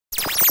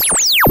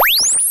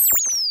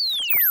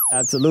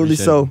Absolutely.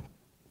 Appreciate So, it. you know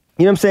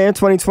what I'm saying?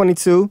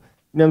 2022. You know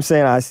what I'm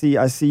saying? I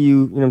see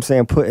you, you know what I'm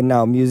saying, putting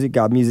out music,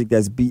 got music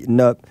that's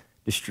beating up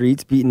the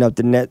streets, beating up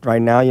the net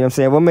right now. You know what I'm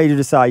saying? What made you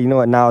decide, you know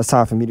what, now it's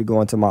time for me to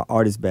go into my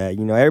artist bag?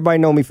 You know, everybody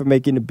know me for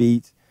making the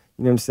beats,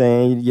 you know what I'm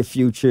saying, your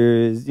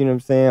futures, you know what I'm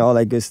saying, all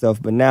that good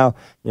stuff. But now, you know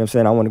what I'm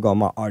saying, I want to go on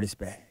my artist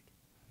bag.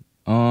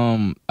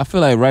 I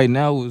feel like right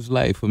now was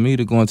like, for me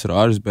to go into the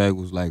artist bag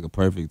was like a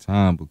perfect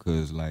time,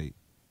 because like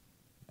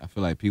I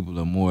feel like people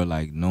are more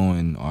like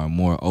knowing, or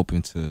more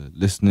open to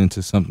listening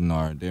to something,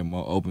 or they're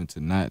more open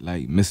to not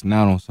like missing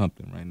out on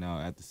something right now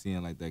after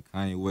seeing like that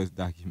Kanye West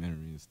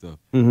documentary and stuff.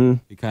 Mm-hmm.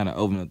 It kind of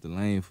opened up the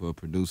lane for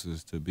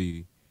producers to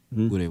be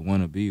who they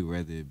want to be,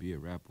 whether it be a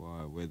rapper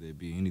or whether it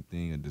be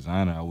anything, a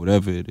designer or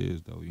whatever it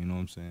is, though. You know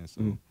what I'm saying?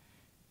 So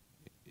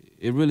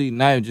it really,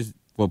 not even just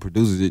for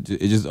producers, it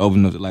just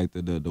opened up like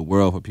the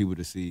world for people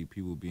to see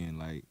people being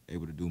like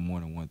able to do more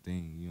than one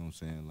thing. You know what I'm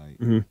saying?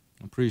 Like,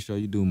 I'm pretty sure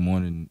you do more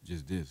than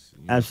just this.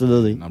 You know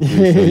Absolutely. I'm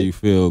pretty sure you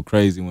feel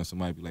crazy when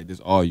somebody be like, this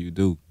all you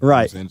do. You know what I'm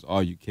Right. saying? It's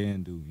all you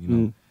can do, you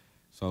know?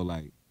 So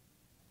like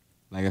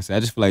I said, I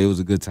just feel like it was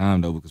a good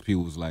time, though, because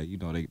people was like, you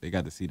know, they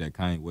got to see that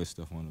Kanye West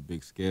stuff on a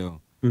big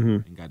scale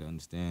and got to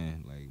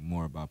understand like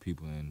more about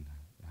people and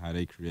how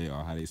they create,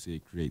 or how they see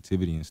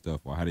creativity and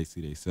stuff, or how they see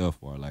themselves,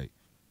 or like,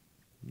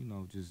 you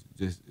know, just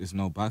it's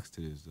no box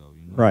to this, though,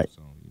 you know? Right.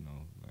 So, you know,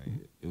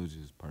 like, it was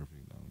just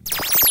perfect, though.